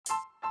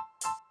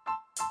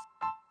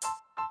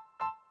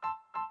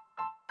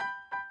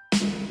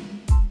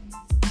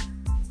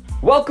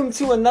Welcome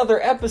to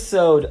another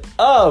episode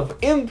of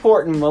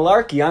Important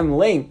Malarkey. I'm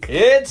Link.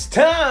 It's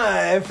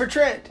time for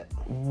Trent.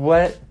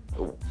 What?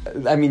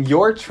 I mean,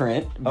 you're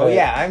Trent. Oh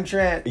yeah, I'm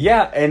Trent.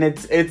 Yeah, and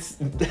it's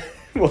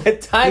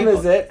what time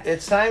is it?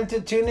 It's time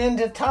to tune in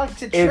to talk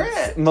to It's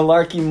Trent.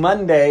 Malarkey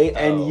Monday, Oh.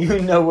 and you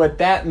know what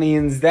that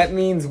means. That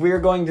means we're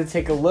going to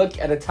take a look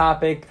at a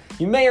topic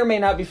you may or may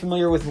not be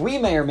familiar with, we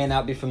may or may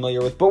not be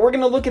familiar with, but we're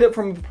going to look at it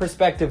from a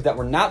perspective that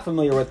we're not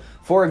familiar with.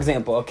 For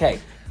example,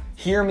 okay,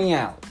 hear me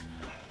out.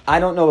 I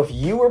don't know if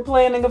you were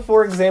planning a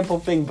for example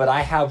thing, but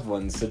I have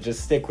one, so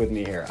just stick with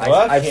me here.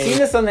 I've seen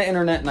this on the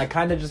internet, and I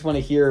kind of just want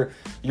to hear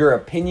your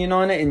opinion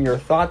on it and your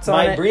thoughts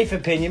on it. My brief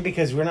opinion,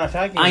 because we're not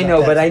talking about I know,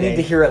 that but today. I need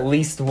to hear at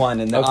least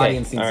one, and the Okay,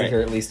 audience needs all to right. hear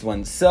at least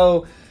one.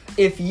 So,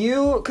 if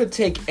you could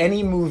take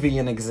any movie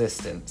in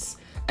existence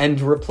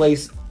and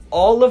replace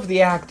all of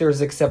the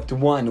actors except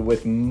one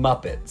with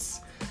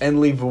Muppets, and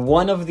leave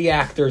one of the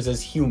actors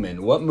as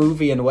human, what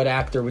movie and what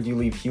actor would you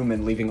leave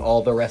human, leaving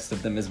all the rest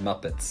of them as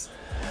Muppets?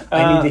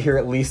 I need to hear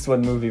at least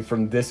one movie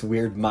from this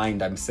weird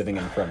mind I'm sitting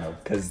in front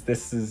of, because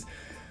this is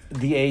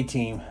The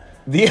A-Team.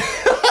 the...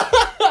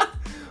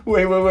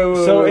 Wait.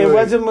 So it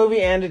was a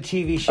movie and a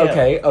TV show.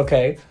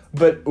 Okay,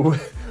 but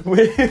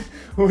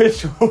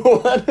which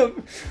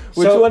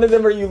one of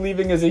them are you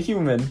leaving as a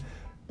human?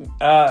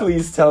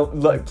 Please tell,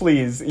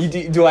 please.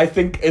 Do I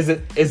think is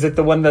it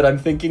the one that I'm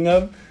thinking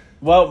of?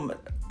 Well,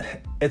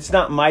 it's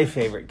not my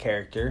favorite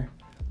character,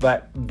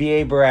 but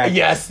B.A. Baracus.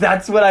 Yes,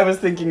 that's what I was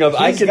thinking of.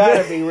 He's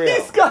gotta be real.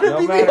 He's gotta No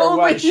be the matter only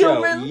what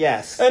show, human.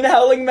 yes. And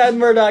Howling Mad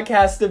Murdock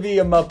has to be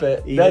a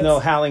Muppet. Even though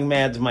Howling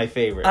Mad's my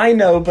favorite. I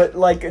know, but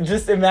like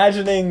just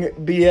imagining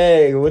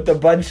BA with a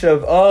bunch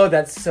of, oh,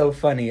 that's so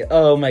funny.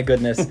 Oh my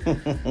goodness.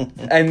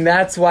 And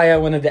that's why I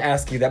wanted to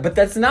ask you that. But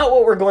that's not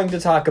what we're going to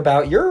talk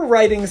about. You're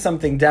writing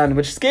something down,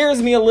 which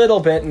scares me a little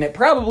bit, and it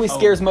probably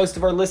scares most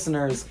of our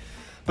listeners.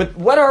 But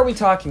what are we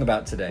talking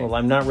about today? Well,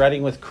 I'm not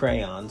writing with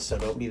crayons, so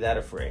don't be that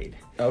afraid.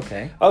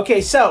 Okay. Okay,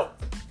 so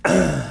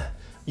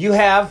you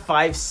have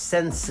 5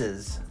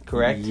 senses,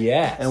 correct?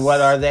 Yes. And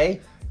what are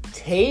they?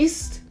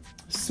 Taste,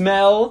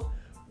 smell,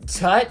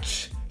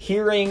 touch,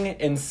 hearing,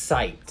 and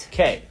sight.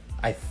 Okay.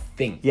 I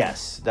think.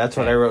 Yes, that's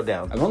what I wrote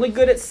down. I'm only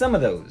good at some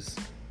of those.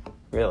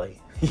 Really?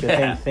 Good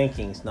Yeah. thing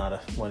thinking's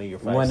not one of your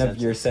 5 One senses.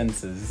 of your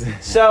senses.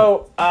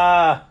 So,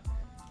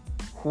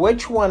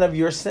 which one of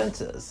your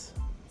senses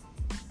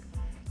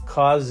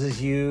causes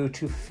you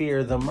to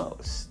fear the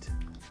most?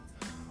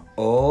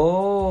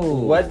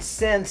 Oh. What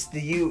sense do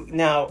you...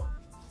 Now,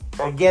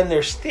 again,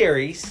 there's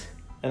theories,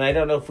 and I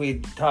don't know if we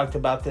talked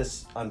about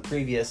this on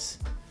previous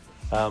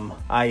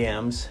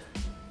IMs.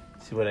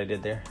 See what I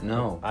did there?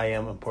 No.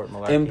 IM, Important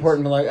Malarkey.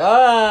 Important like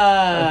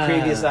on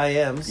Previous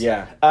IMs.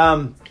 Yeah.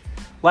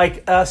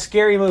 Like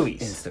scary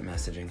movies. Instant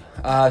messaging.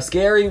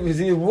 Scary.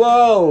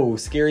 Whoa.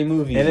 Scary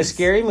movies. In a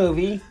scary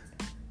movie,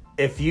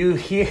 if you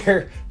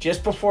hear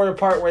just before the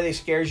part where they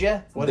scares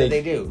you, what do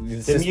they do? The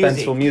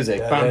Suspenseful music.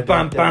 Da, Bum, da,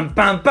 bum, da, bum,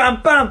 bum,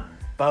 bum, bum.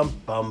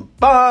 Bum, bum,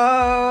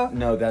 bum.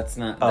 No, that's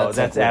not. Oh,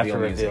 that's like after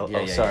reveal.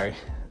 music. Yeah, Sorry.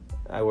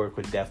 I work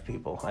with deaf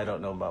people. I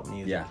don't know about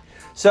music. Yeah.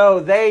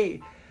 So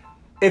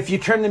if you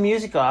turn the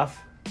music off,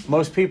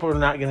 most people are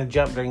not going to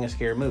jump during a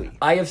scary movie.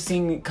 I have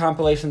seen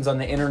compilations on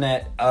the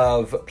internet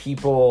of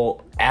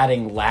people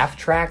adding laugh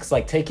tracks,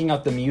 like taking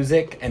out the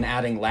music and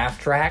adding laugh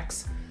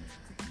tracks,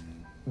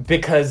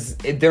 because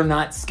they're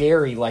not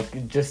scary,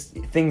 like just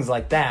things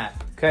like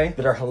that. Okay.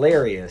 That are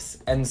hilarious.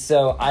 And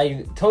so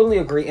I totally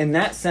agree. In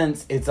that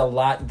sense, it's a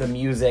lot the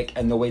music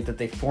and the way that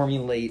they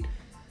formulate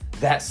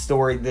that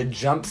story. The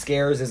jump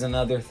scares is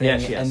another thing.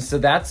 Yes. And so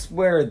that's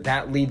where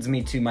that leads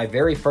me to my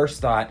very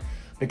first thought,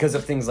 because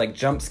of things like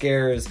jump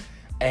scares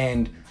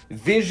and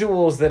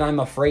visuals that I'm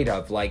afraid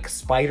of, like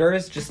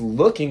spiders. Just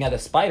looking at a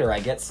spider,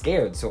 I get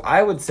scared. So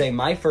I would say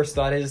my first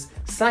thought is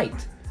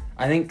sight.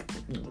 I think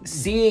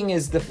seeing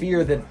is the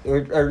fear that,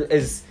 or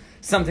is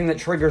something that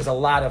triggers a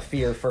lot of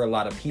fear for a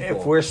lot of people.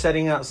 If we're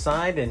sitting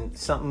outside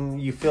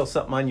and you feel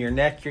something on your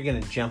neck, you're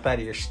going to jump out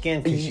of your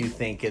skin because you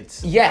think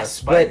it's a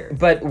spider.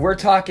 but we're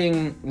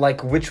talking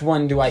like which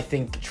one do I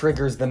think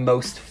triggers the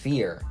most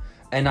fear?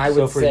 And I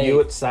would for say you,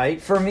 it's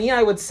sight? For me,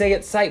 I would say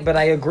it's sight, but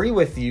I agree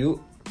with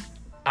you.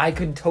 I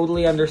could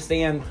totally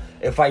understand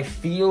if I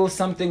feel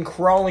something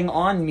crawling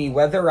on me,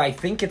 whether I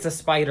think it's a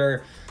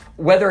spider,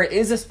 whether it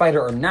is a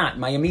spider or not.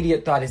 My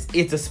immediate thought is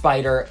it's a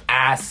spider,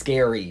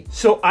 scary.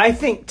 So I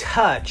think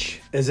touch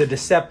is a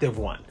deceptive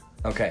one.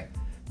 Okay.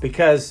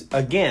 Because,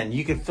 again,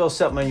 you could feel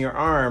something on your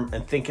arm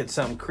and think it's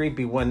something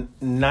creepy when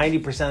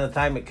 90% of the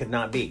time it could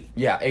not be.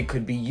 Yeah, it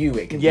could be you.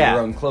 It could be Yeah.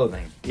 your own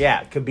clothing.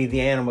 Yeah, it could be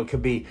the animal. It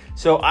could be...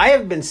 So I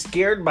have been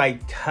scared by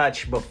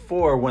touch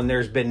before when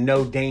there's been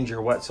no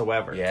danger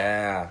whatsoever.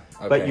 Yeah.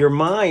 Okay. But your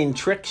mind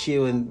tricks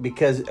you, and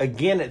because,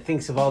 again, it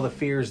thinks of all the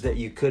fears that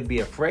you could be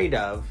afraid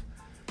of.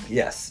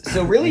 Yes.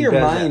 So really It your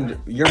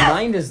does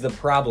mind is the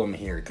problem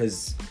here,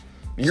 because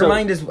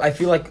I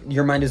feel like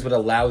your mind is what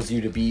allows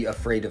you to be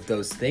afraid of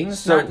those things.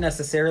 So- Not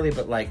necessarily,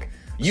 but like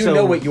You So-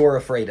 know what you're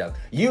afraid of.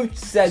 You've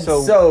said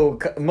So-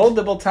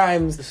 multiple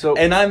times, So-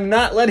 and I'm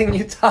not letting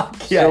you talk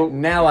yet. So-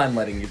 Now I'm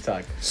letting you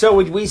talk. So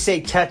would we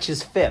say touch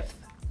is fifth?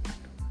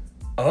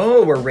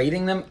 Oh, we're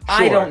rating them?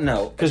 I don't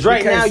know. Because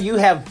right now you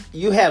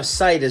have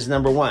sight as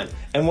number one.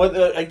 And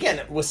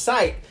again, with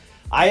sight,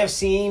 I have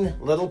seen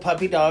little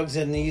puppy dogs,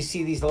 and you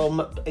see these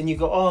and you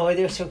go, oh,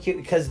 they're so cute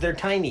because they're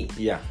tiny.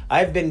 Yeah.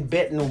 I've been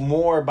bitten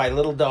more by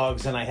little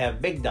dogs than I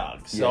have big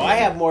dogs. So Yeah, I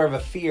yeah. have more of a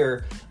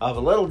fear of a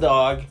little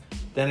dog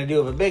than I do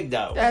of a big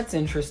dog. That's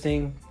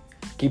interesting.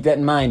 Keep that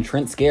in mind.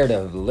 Trent's scared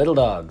of little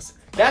dogs.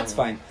 That's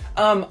fine.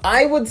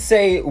 I would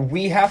say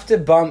we have to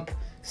bump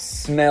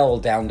smell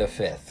down to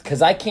fifth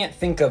because I can't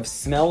think of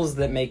smells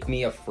that make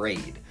me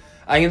afraid.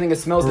 I can think of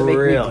smells that make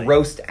me Really?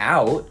 grossed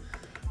out.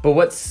 But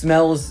what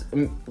smells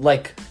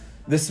like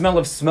the smell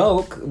of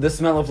smoke, the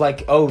smell of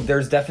like, oh,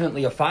 there's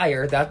definitely a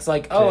fire. That's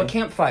like, oh, a Okay.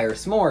 campfire,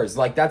 s'mores.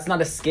 Like that's not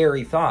a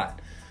scary thought.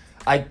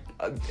 I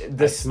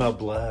smell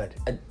blood.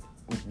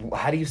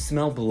 How do you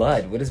smell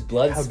blood? What does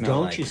blood How smell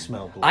don't like? you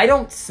smell blood? I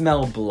don't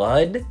smell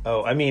blood.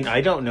 Oh, I mean, I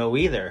don't know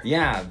either.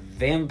 Yeah,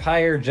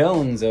 Vampire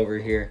Jones over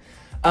here.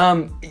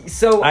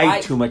 So I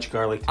eat too much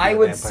garlic to be I a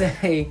would vampire.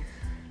 say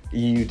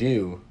you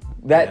do.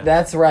 Yeah.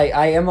 That's right.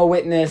 I am a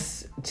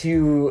witness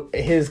to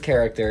his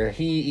character.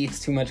 He eats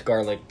too much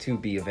garlic to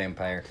be a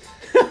vampire.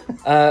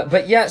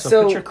 But yeah,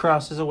 So put your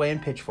crosses away and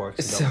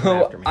pitchforks. And don't come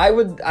after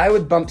me. I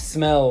would bump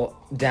smell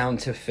down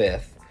to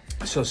fifth.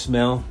 So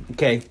smell.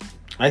 Okay.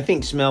 I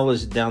think smell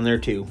is down there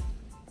too.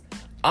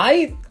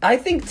 I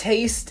think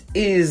taste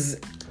is.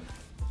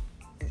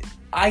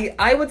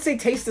 I would say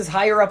taste is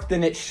higher up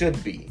than it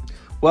should be.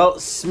 Well,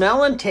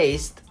 smell and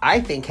taste, I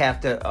think,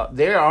 have to.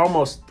 They're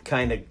almost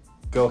kind of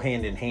go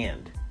hand in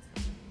hand.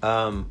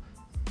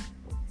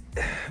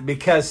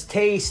 Because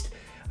taste.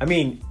 I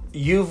mean,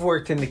 you've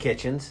worked in the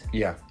kitchens.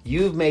 Yeah.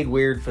 You've made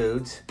weird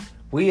foods.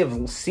 We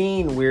have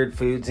seen weird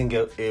foods and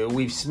go, ew.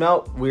 We've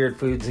smelt weird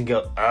foods and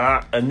go,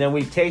 ah. And then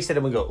we've tasted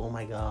them and go, oh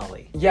my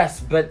golly. Yes,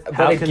 but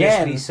How can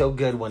again, this be so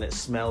good when it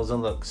smells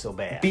and looks so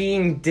bad?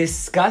 being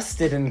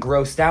disgusted and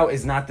grossed out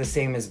is not the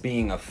same as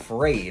being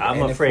afraid.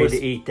 I'm And if afraid we're-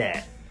 to eat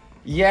that.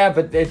 Yeah,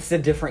 but it's a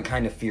different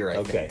kind of fear, I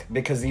Okay. think.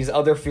 Because these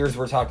other fears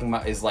we're talking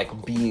about is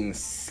like being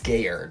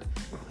scared.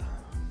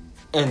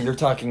 And you're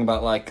talking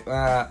about like,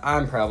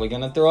 I'm probably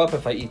going to throw up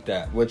if I eat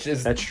that, which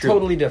is That's true.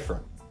 totally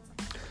different.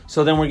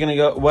 So then we're going to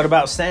go, what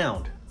about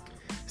sound?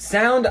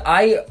 Sound,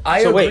 I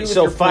So agree wait, with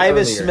so your point 5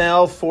 is earlier.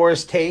 smell, 4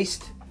 is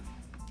taste?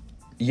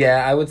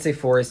 Yeah, I would say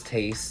 4 is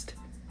taste.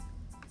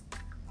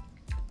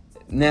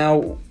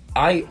 Now,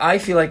 I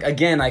feel like,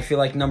 again, I feel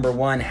like number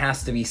 1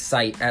 has to be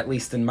sight, at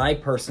least in my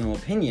personal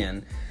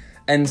opinion.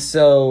 And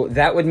so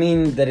that would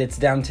mean that it's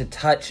down to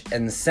touch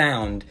and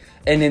sound.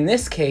 And in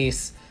this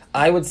case,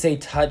 I would say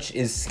touch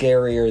is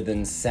scarier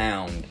than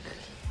sound.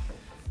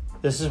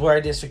 This is where I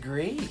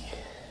disagree.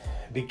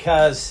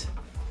 Because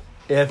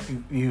if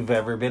you've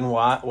ever been,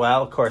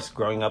 well, of course,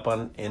 growing up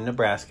in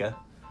Nebraska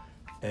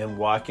and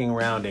walking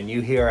around and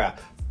you hear a,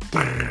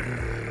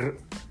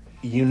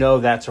 you know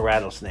that's a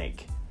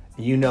rattlesnake.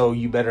 You know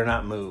you better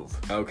not move.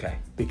 Okay.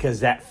 Because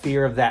that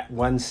fear of that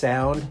one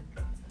sound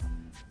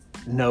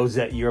knows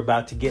that you're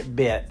about to get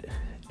bit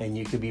and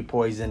you could be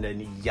poisoned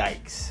and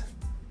yikes.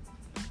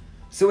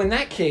 So in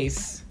that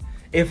case,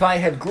 if I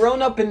had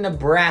grown up in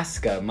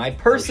Nebraska, my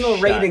personal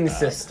shut rating up.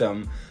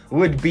 system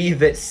would be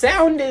that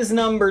sound is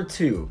number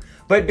 2.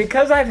 But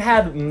because I've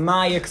had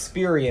my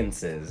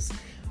experiences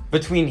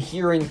between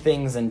hearing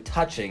things and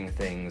touching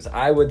things,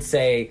 I would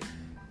say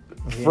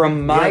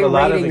from my have a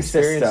lot of rating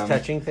experience system,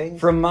 touching things?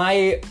 From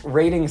my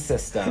rating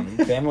system,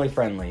 family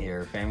friendly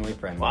here, family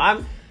friendly.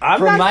 Well, I'm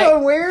From not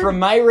going weird. From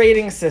my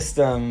rating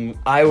system,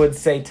 I would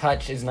say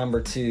touch is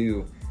number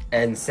 2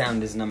 and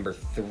sound is number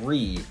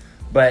 3.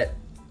 But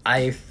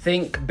I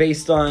think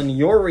based on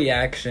your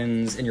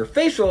reactions and your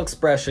facial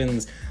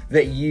expressions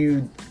that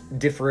you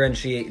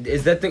differentiate.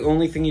 Is that the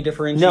only thing you No,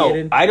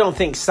 differentiated? I don't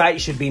think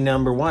sight should be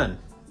number 1.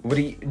 What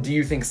do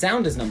you think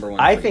sound is number 1?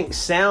 I for you? think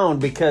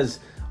sound because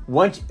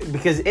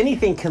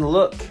anything can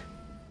look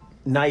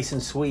nice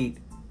and sweet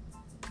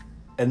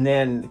and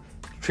then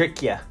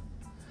trick you.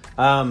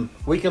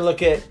 We can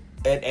look at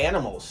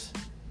animals.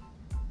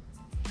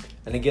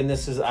 And again,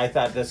 I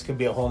thought this could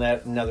be a whole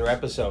another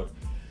episode.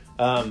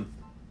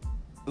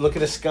 Look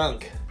at a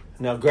skunk.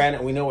 Now,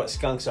 granted, we know what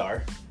skunks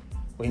are.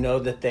 We know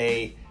that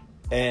they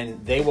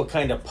will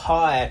kind of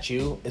paw at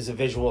you as a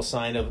visual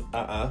sign of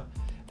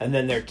and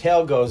then their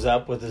tail goes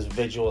up with this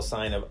visual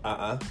sign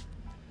of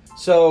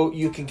So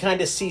you can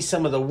kind of see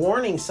some of the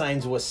warning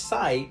signs with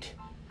sight,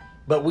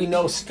 but we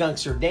know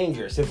skunks are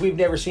dangerous. If we've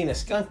never seen a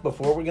skunk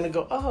before, we're going to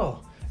go, oh,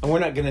 and we're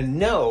not going to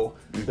know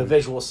the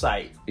visual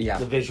sight, Yeah.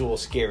 the visual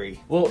scary.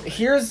 Well,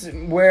 here's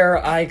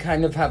where I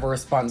kind of have a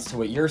response to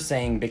what you're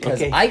saying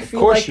because Okay, I of feel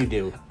course like you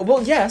do.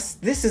 Well, yes,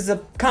 this is a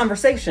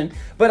conversation,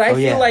 but I feel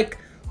yeah. like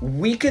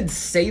we could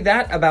say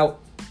that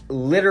about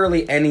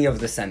literally any of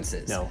the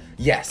senses. No.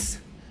 Yes.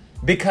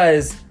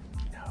 Because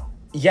No.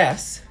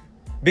 yes,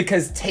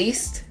 because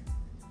taste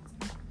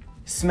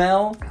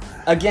smell.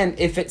 Again,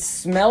 if it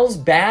smells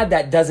bad,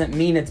 that doesn't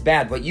mean it's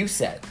bad. What you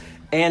said.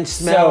 And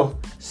smell.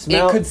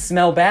 It could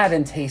smell bad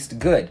and taste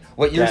good.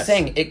 What you're Yes.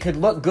 saying, it could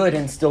look good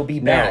and still be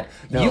bad.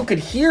 No. You could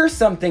hear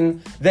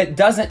something that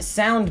doesn't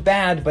sound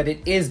bad, but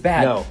it is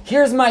bad. No.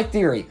 Here's my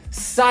theory.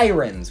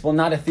 Sirens. Well,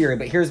 not a theory,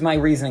 but here's my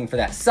reasoning for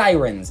that.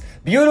 Sirens.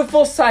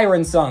 Beautiful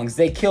siren songs.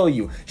 They kill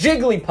you.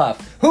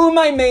 Jigglypuff, who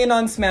my main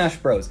on Smash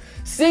Bros,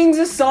 sings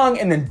a song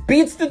and then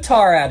beats the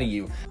tar out of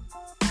you.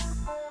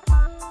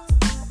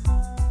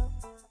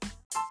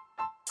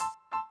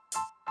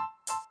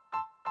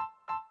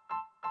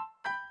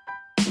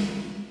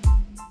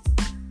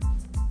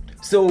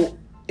 So,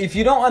 if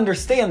you don't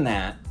understand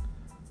that,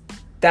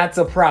 that's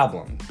a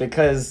problem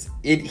because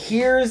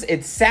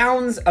it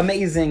sounds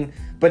amazing,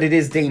 but it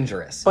is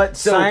dangerous. But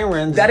so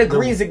sirens... that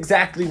agrees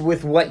exactly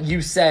with what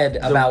you said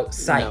about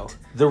sight. No.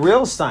 The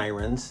real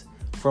sirens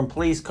from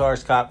police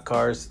cars, cop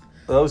cars,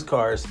 those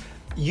cars,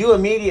 you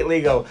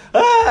immediately go,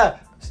 ah!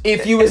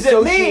 If you Is it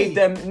associate me?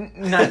 them,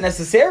 not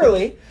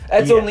necessarily.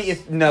 That's Yes. only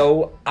if,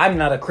 no, I'm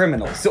not a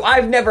criminal. So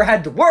I've never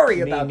had to worry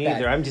Me about neither.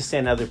 that. I'm just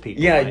saying other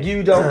people. Yeah, might.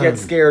 you don't get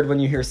scared when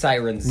you hear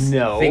sirens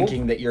No.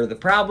 thinking that you're the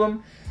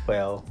problem.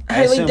 Well, I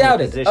highly assume doubt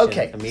the it. position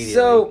Okay, immediately.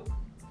 so,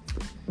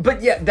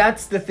 but yeah,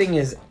 that's the thing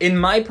is, in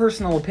my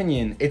personal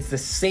opinion, it's the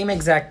same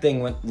exact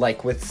thing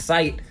with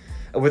sight,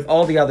 with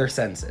all the other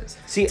senses.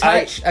 See,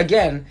 touch,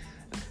 again,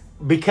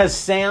 because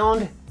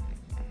sound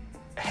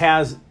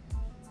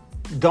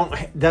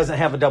doesn't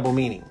have a double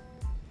meaning.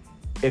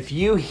 If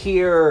you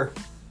hear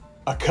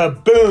a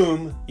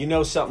kaboom, you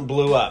know something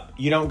blew up.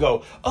 You don't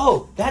go,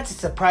 oh, that's a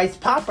surprise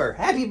popper.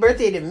 Happy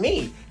birthday to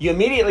me. You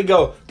immediately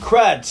go,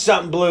 crud,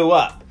 something blew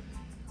up.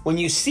 When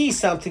you see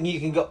something, you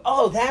can go,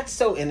 oh, that's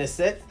so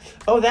innocent.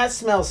 Oh, that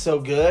smells so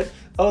good.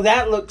 Oh,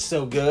 that looks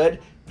so good.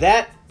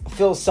 That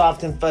feels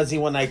soft and fuzzy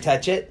when I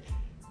touch it.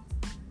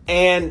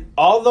 And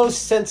all those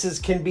senses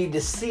can be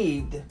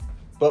deceived,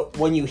 but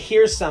when you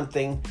hear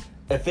something,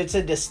 if it's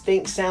a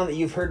distinct sound that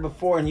you've heard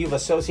before and you've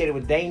associated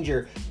with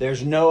danger,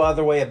 there's no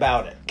other way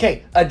about it.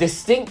 okay, a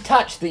distinct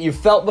touch that you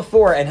felt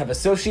before and have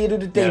associated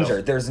with danger.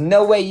 No. There's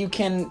no way you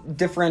can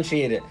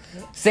differentiate it.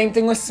 Same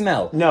thing with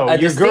smell. No, A your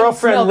distinct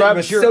girlfriend smell that you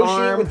rubs your associate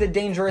arm with the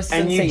dangerous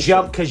and sensation. you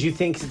jump because you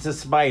think it's a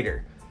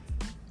spider.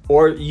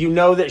 Or you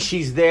know that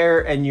she's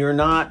there and you're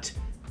not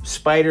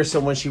spider,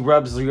 so when she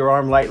rubs your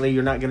arm lightly,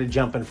 you're not going to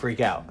jump and freak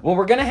out. Well,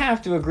 we're gonna have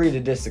to agree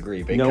to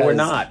disagree because No, we're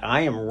not.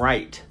 I am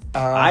right.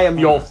 I am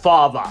your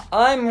father.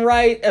 I'm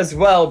right as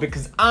well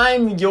because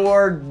I'm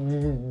your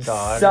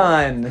Daughter.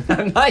 son.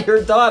 I'm not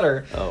your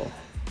daughter. Oh.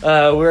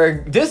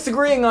 We're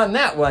disagreeing on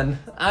that one.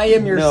 I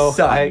am your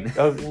son.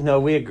 No,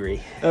 we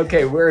agree.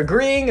 Okay, we're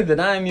agreeing that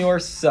I'm your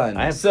son.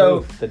 I have so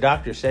proof. The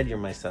doctor said you're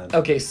my son.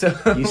 okay, so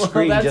You well,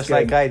 screamed that's just good.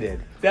 like I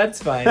did.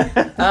 That's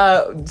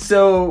fine.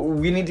 So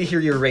we need to hear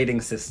your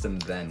rating system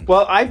then.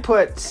 Well, I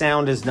put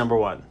sound as number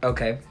one.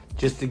 Okay.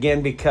 Just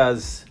again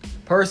because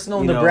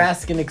Personal You know,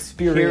 Nebraskan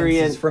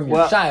experiences from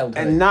your childhood.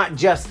 and not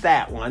just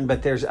that one,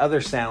 but there's other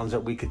sounds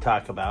that we could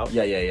talk about.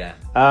 yeah.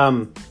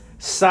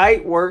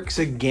 Sight works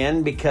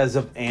again because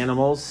of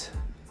animals,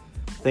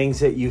 things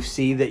that you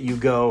see that you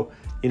go,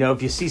 you know,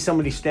 if you see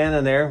somebody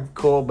standing there,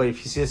 cool, but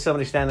if you see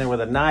somebody standing there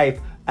with a knife,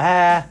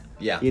 Yeah.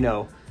 you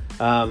know.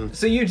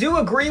 So you do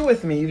agree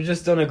with me, you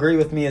just don't agree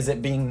with me as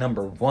it being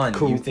number one.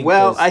 Cool. You think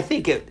Well, those- I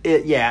think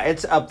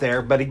it's up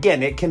there, but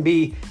again, it can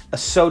be a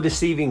so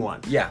deceiving one.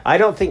 Yeah. I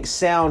don't think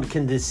sound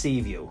can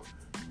deceive you.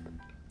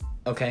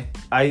 Okay.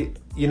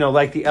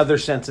 Like the other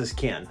senses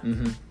can.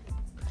 Mm-hmm.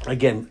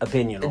 Again,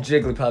 opinional.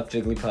 Jigglypuff,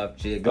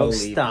 Jigglypuff. Oh,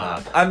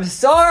 stop. I'm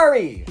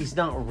sorry! He's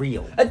not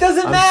real. It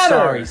doesn't I'm matter!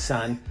 sorry,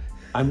 son.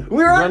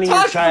 We aren't running your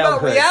talking about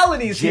childhood.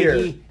 realities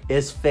Jiggy here.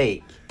 is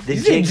fake. The You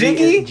say Jiggy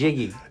Jiggy? is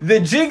Jiggy. The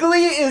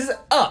Jiggly is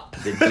up!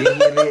 The Jiggy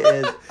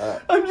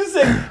is I'm just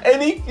saying,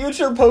 any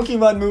future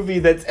Pokemon movie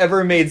that's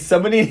ever made,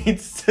 somebody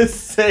needs to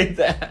say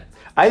that.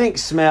 I think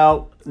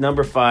smell,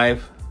 number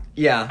 5.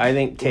 Yeah. I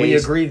think taste. We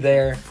agree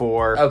there.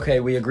 4. Okay,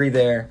 we agree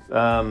there.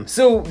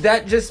 So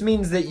that just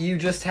means that you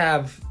just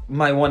have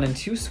my 1 and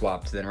 2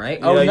 swapped then, right?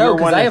 Oh Yeah, no, you're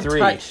because 1 I and have 3.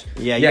 touch.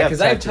 Yeah, you have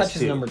because I have touches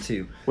touches too. number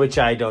 2. Which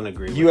I don't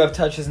agree with. You have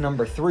touches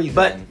number 3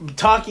 then. But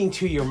talking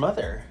to your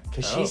mother,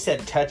 because Oh. she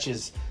said touch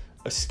is,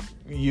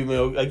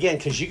 again,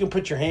 because you can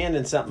put your hand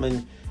in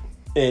something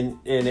and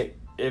it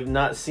if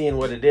not seeing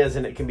what it is,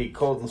 and it can be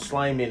cold and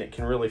slimy, and it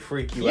can really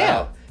freak you Yeah.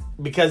 out.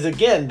 Because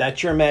again,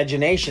 that's your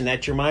imagination,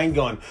 that's your mind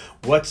going,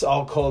 what's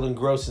all cold and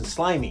gross and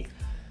slimy?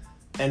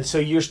 And so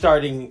you're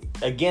starting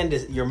again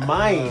to your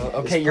mind. is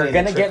Okay, you're playing a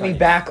gonna trick get me on you.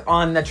 back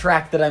on the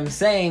track that I'm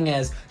saying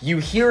as you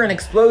hear an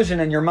explosion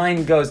and your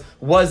mind goes,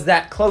 was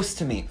that close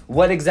to me?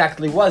 What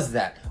exactly was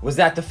that? Was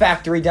that the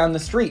factory down the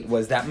street?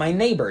 Was that my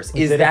neighbor's?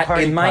 Is it a that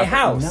party in my popper?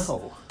 house?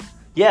 No.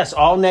 Yes,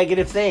 all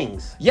negative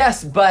things.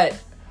 Yes, but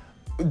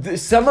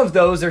some of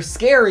those are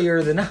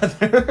scarier than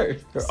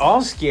others. They're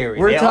all scary.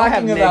 We're They all have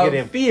talking about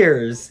negative.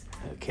 fears.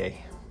 Okay.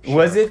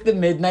 Was it the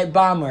Midnight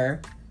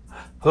Bomber?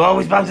 Who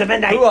always bombs at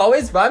midnight? Who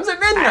always bombs at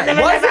midnight? I'm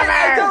the Was it? Midnight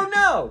I Bomber! don't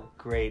know.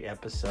 Great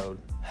episode.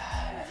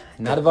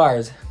 Not of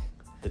ours.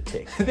 the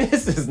tick.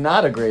 This is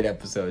not a great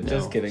episode.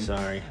 Just No, kidding.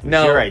 Sorry. It was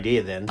No. your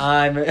idea then.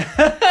 I'm.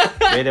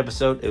 Great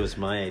episode. It was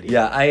my idea.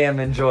 Yeah, I am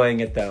enjoying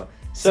it though.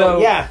 So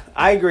yeah,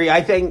 I agree.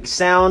 I think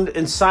sound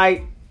and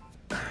sight,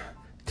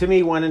 to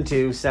me, 1 and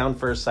 2. Sound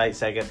first, sight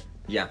second.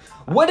 Yeah.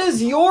 What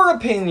is your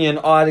opinion,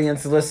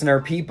 audience, listener,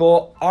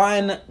 people,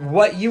 on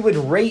what you would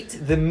rate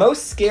the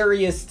most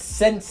scariest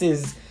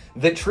senses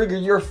that trigger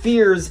your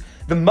fears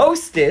the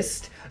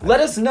mostest? Let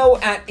us know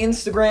at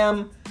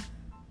Instagram,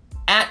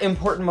 at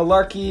Important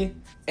Malarkey,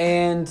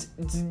 and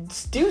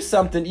do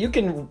something. You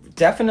can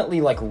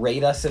definitely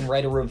rate us and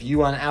write a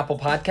review on Apple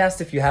Podcast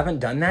if you haven't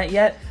done that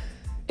yet.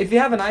 If you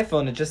have an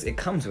iPhone, it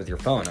comes with your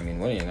phone. I mean,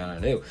 what are you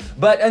gonna do?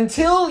 But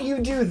until you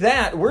do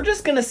that, we're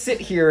just gonna sit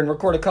here and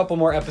record a couple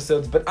more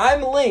episodes. But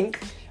I'm Link,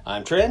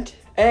 I'm Trent.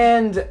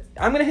 and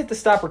I'm gonna hit the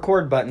stop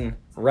record button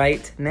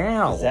right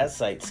now. Is that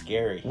sight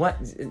scary? What?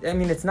 I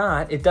mean, it's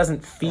not. It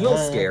doesn't feel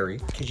scary.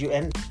 Could you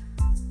end?